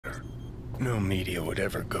No media would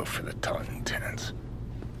ever go for the Taunton tenants.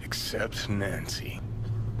 Except Nancy.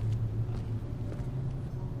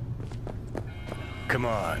 Come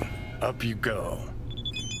on, up you go.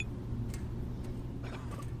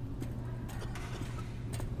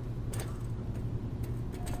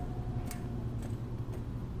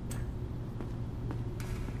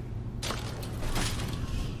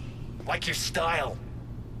 Like your style.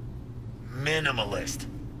 Minimalist.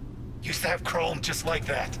 Used to have chrome just like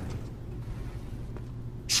that.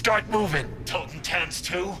 Start moving. Toting 10s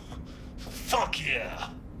too? Fuck yeah.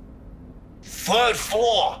 Third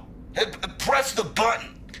floor. Press the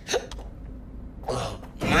button.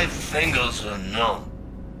 My fingers are numb.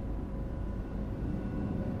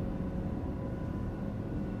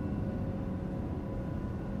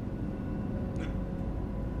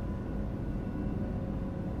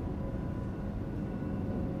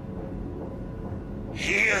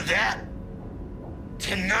 Hear that?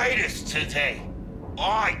 Tinnitus today.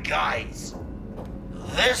 Aye, guys.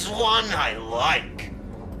 This one I like.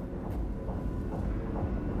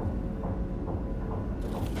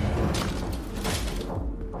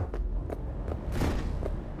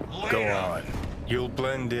 Go on. You'll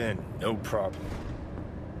blend in, no problem.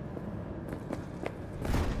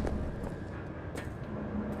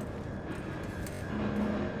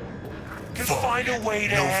 Can find a way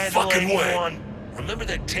to handle anyone. Remember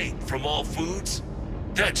that tape from All Foods?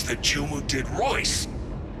 That's the Jew who did Royce.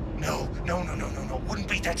 No. Wouldn't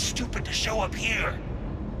be that stupid to show up here.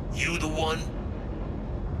 You the one?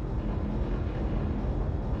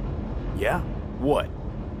 Yeah? What?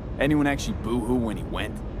 Anyone actually boo-hoo when he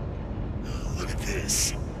went? Look at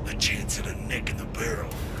this. A chance at a nick in the barrel.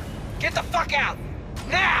 Get the fuck out!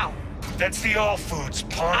 Now! That's the All Foods,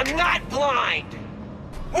 punk. I'm not blind!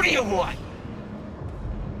 What do you want?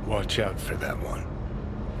 Watch out for that one.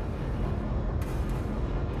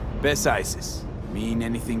 Bess Isis. Mean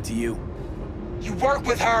anything to you? You work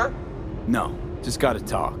with her? No. Just gotta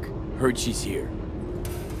talk. Heard she's here.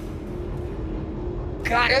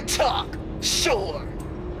 Gotta talk. Sure.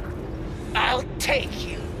 I'll take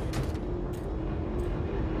you.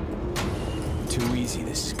 Too easy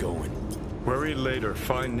this is going. Worry later.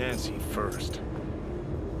 Find Nancy first.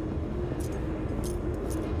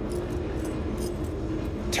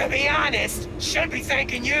 To be honest, should be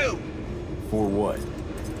thanking you. For what?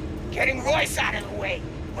 Getting Royce out of the way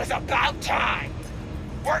was about time.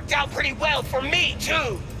 Worked out pretty well for me,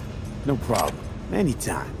 too. No problem.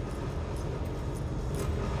 Anytime.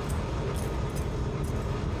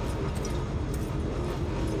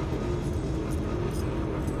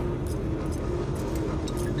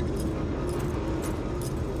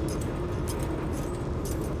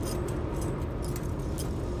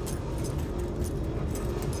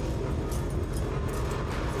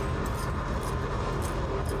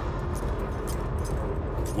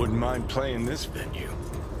 Wouldn't mind playing this venue.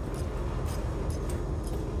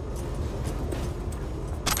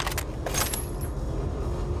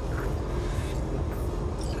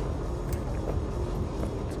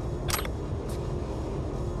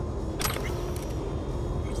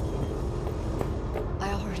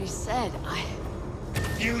 I already said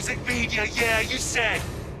Music media, yeah, you said.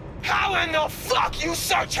 How in the fuck you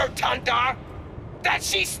search her, Tundar? That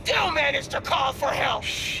she still managed to call for help?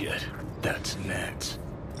 Shit, that's Nance.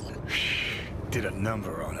 Did a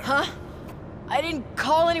number on her. Huh? I didn't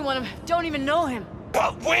call anyone. Don't even know him.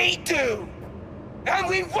 But we do! And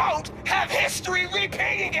we won't have history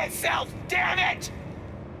repeating itself, damn it!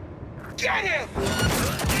 Get him!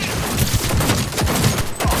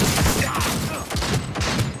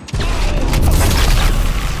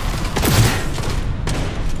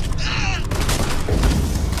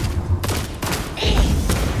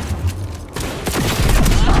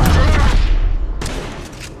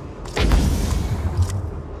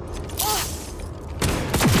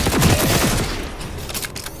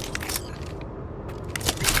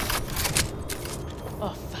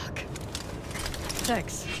 Oh, fuck.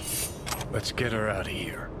 Thanks. Let's get her out of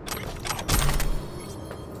here.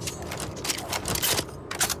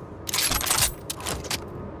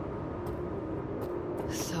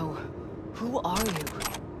 So, who are you?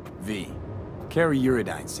 V. Carrie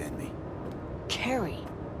Uridine sent me. Carrie?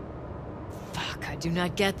 Fuck, I do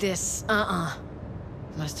not get this.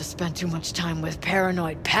 Must have spent too much time with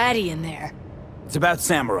paranoid Patty in there. It's about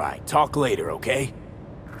Samurai. Talk later, okay?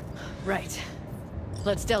 Right.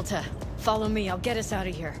 Let's Delta. Follow me, I'll get us out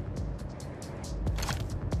of here.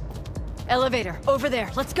 Elevator, over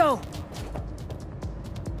there, let's go!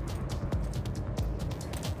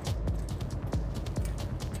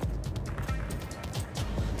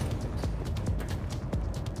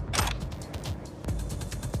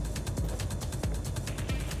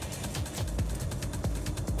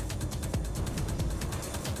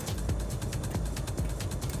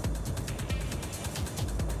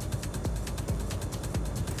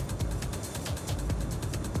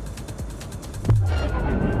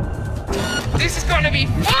 This is gonna be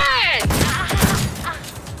fun!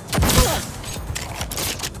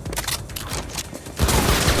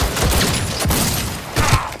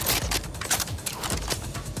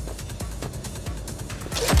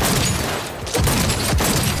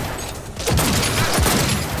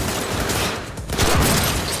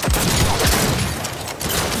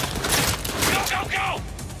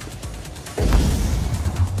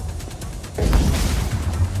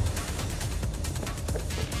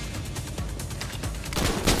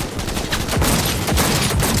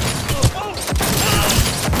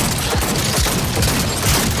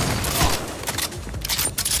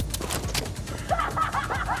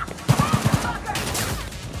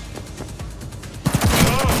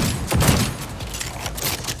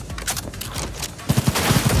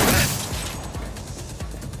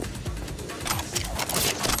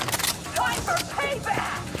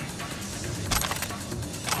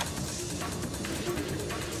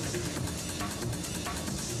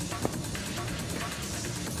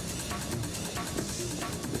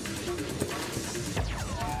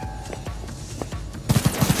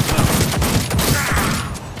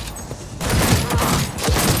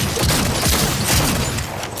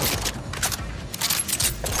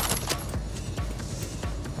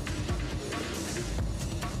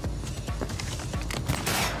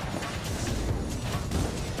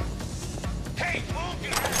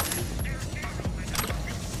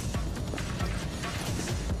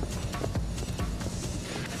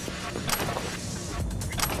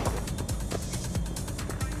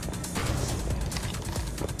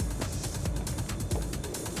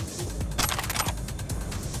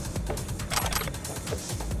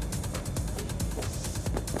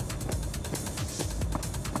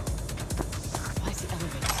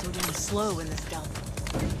 Slow in this dump.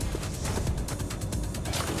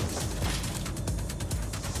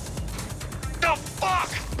 The fuck?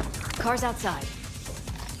 Car's outside.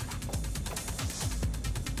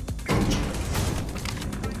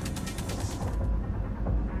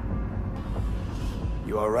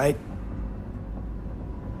 You all right?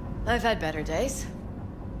 I've had better days.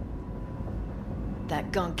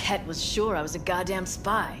 That gunkette was sure I was a goddamn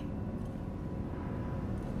spy.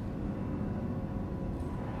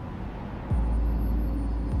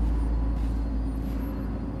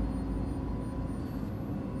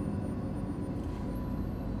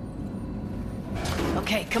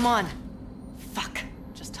 Okay, come on. Fuck.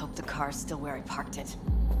 Just hope the car's still where I parked it.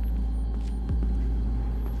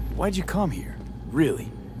 Why'd you come here? Really?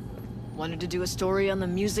 Wanted to do a story on the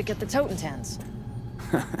music at the Totentans.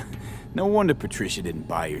 No wonder Patricia didn't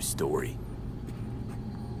buy your story.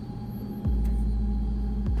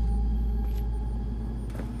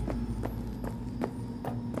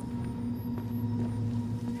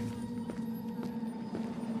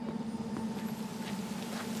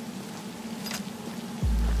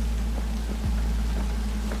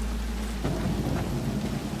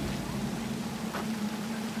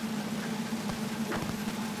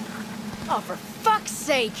 Oh, for fuck's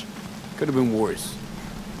sake! Could have been worse.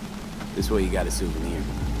 This way you got a souvenir.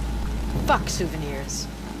 Fuck souvenirs.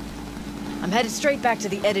 I'm headed straight back to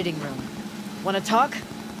the editing room. Wanna talk?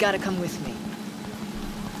 Gotta come with me.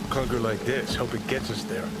 Clunker like this, hope it gets us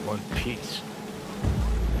there in one piece.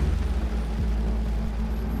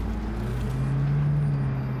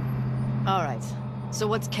 Alright, so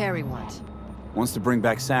what's Carrie want? Wants to bring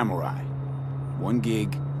back Samurai. One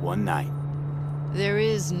gig, one night. There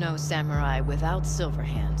is no samurai without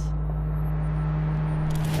Silverhand.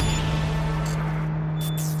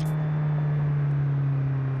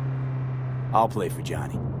 I'll play for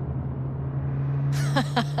Johnny.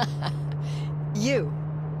 You?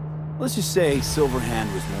 Let's just say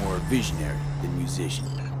Silverhand was more visionary than musician.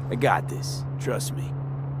 I got this, trust me.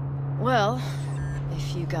 Well,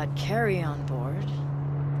 if you got Carrie on board,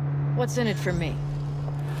 what's in it for me?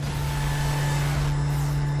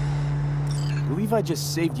 Believe I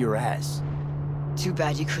just saved your ass. Too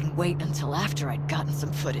bad you couldn't wait until after I'd gotten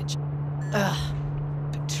some footage. Ugh.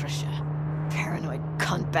 Patricia. Paranoid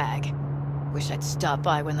cunt bag. Wish I'd stopped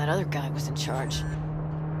by when that other guy was in charge.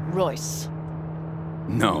 Royce.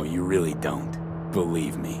 No, you really don't.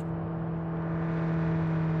 Believe me.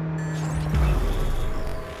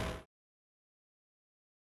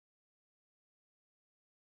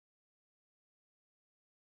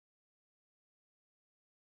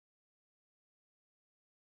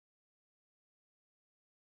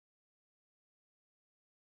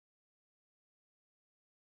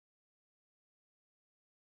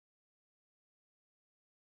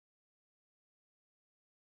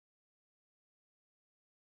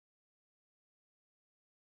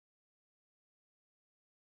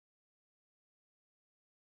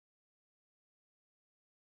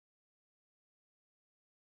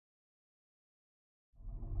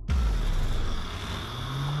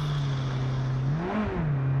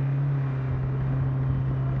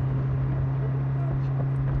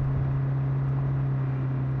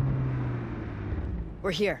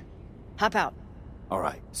 We're here. Hop out. All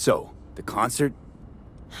right, so, the concert?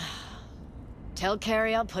 Tell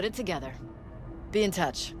Carrie I'll put it together. Be in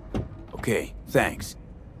touch. Okay, thanks.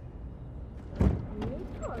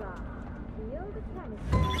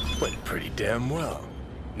 Went pretty damn well.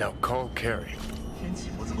 Now call Carrie. 天气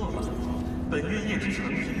不错吧？本月夜之城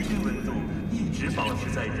平均温度一直保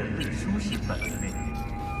持在人类舒适范围内。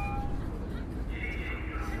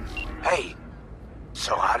Hey,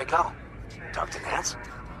 so how'd it go? Talk to Nance?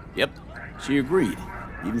 Yep, she agreed.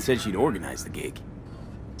 Even said she'd organize the gig.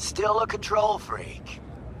 Still a control freak.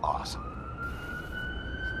 Awesome.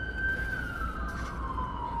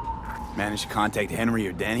 Managed to contact Henry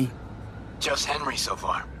or Denny? Just Henry so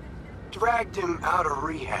far. Dragged him out of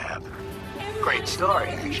rehab. Great story,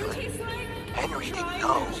 actually. Henry didn't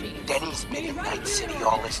know Denny's been in Night City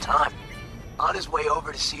all this time. On his way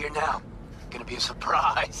over to see her now. Gonna be a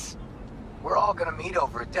surprise. We're all gonna meet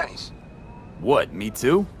over at Denny's. What, me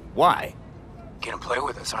too? Why? Gonna play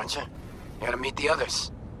with us, aren't you? Gotta meet the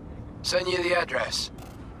others. Send you the address.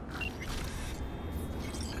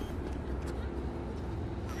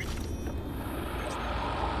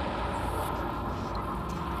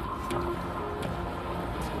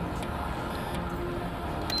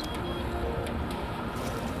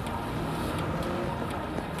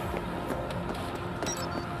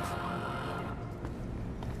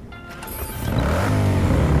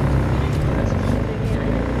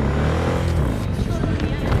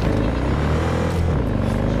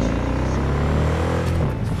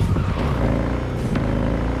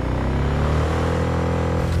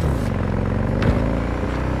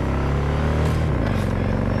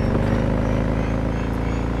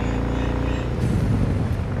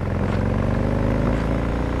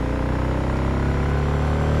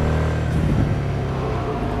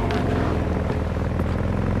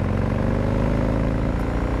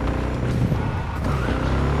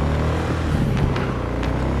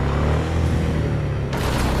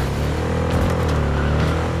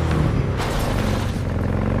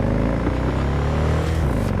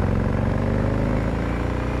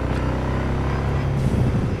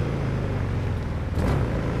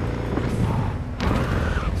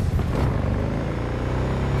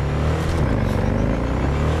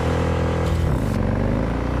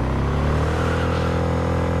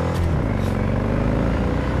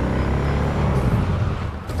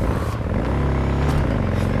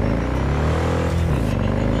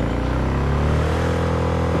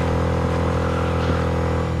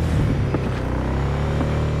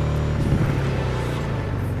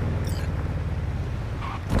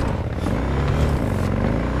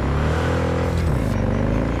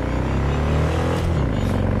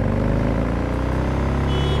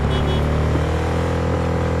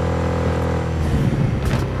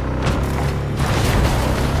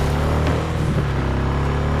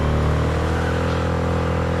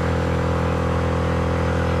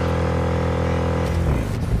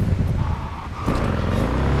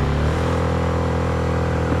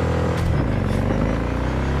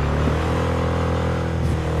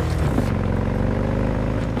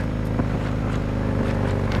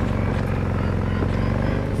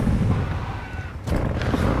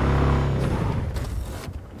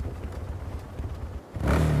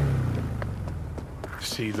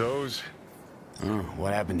 See those?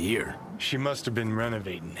 What happened here? She must have been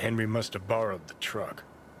renovating. Henry must have borrowed the truck.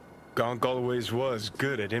 Gonk always was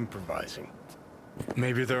good at improvising.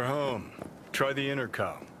 Maybe they're home. Try the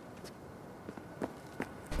intercom.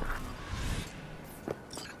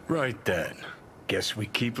 Right then. Guess we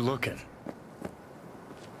keep looking.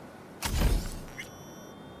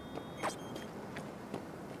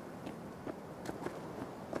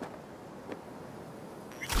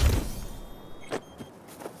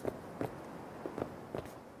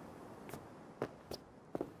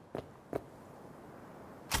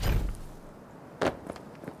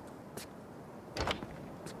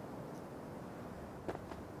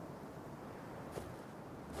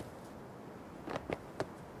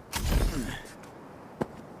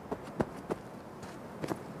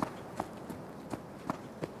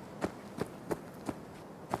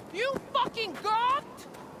 You fucking gawked?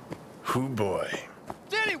 Hoo boy.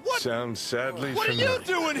 Danny, what? Sounds sadly What are familiar. you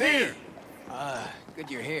doing here?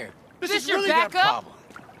 Good you're here. This Is is your really their backup? problem.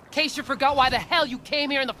 In case you forgot why the hell you came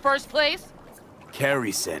here in the first place?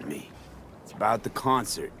 Carrie sent me. It's about the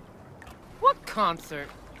concert. What concert?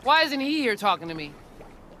 Why isn't he here talking to me?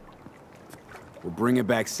 We're bringing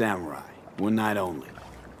back Samurai. One night only.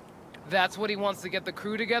 That's what he wants to get the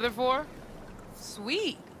crew together for?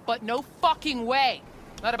 Sweet, but no fucking way.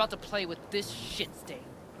 Not about to play with this shit stain.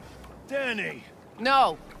 Danny!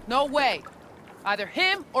 No, no way. Either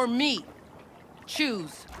him or me.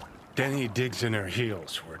 Choose. Denny digs in her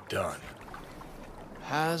heels. We're done.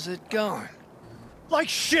 How's it going? Like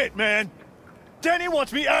shit, man! Denny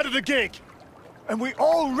wants me out of the gig! And we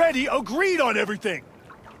already agreed on everything!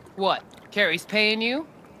 What? Carrie's paying you?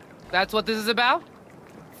 That's what this is about?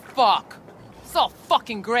 Fuck. It's all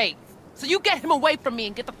fucking great. So you get him away from me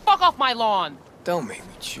and get the fuck off my lawn. Don't make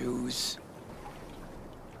me choose.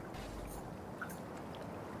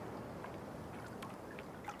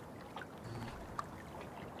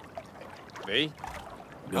 V?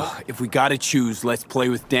 If we gotta choose, let's play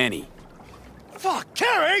with Danny. Fuck,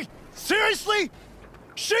 Carrie! Seriously?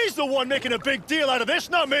 She's the one making a big deal out of this,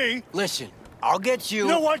 not me! Listen, I'll get you. You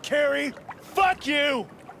know what, Carrie? Fuck you!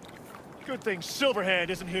 Good thing Silverhand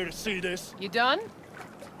isn't here to see this. You done?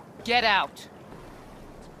 Get out.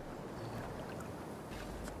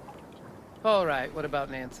 All right, what about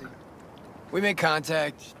Nancy? We made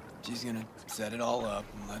contact. She's gonna set it all up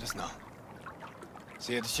and let us know.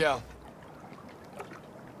 See you at the show.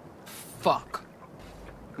 Fuck.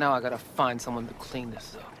 Now I gotta find someone to clean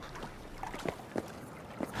this up.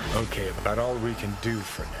 Okay, about all we can do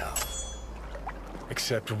for now.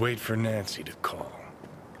 Except wait for Nancy to call.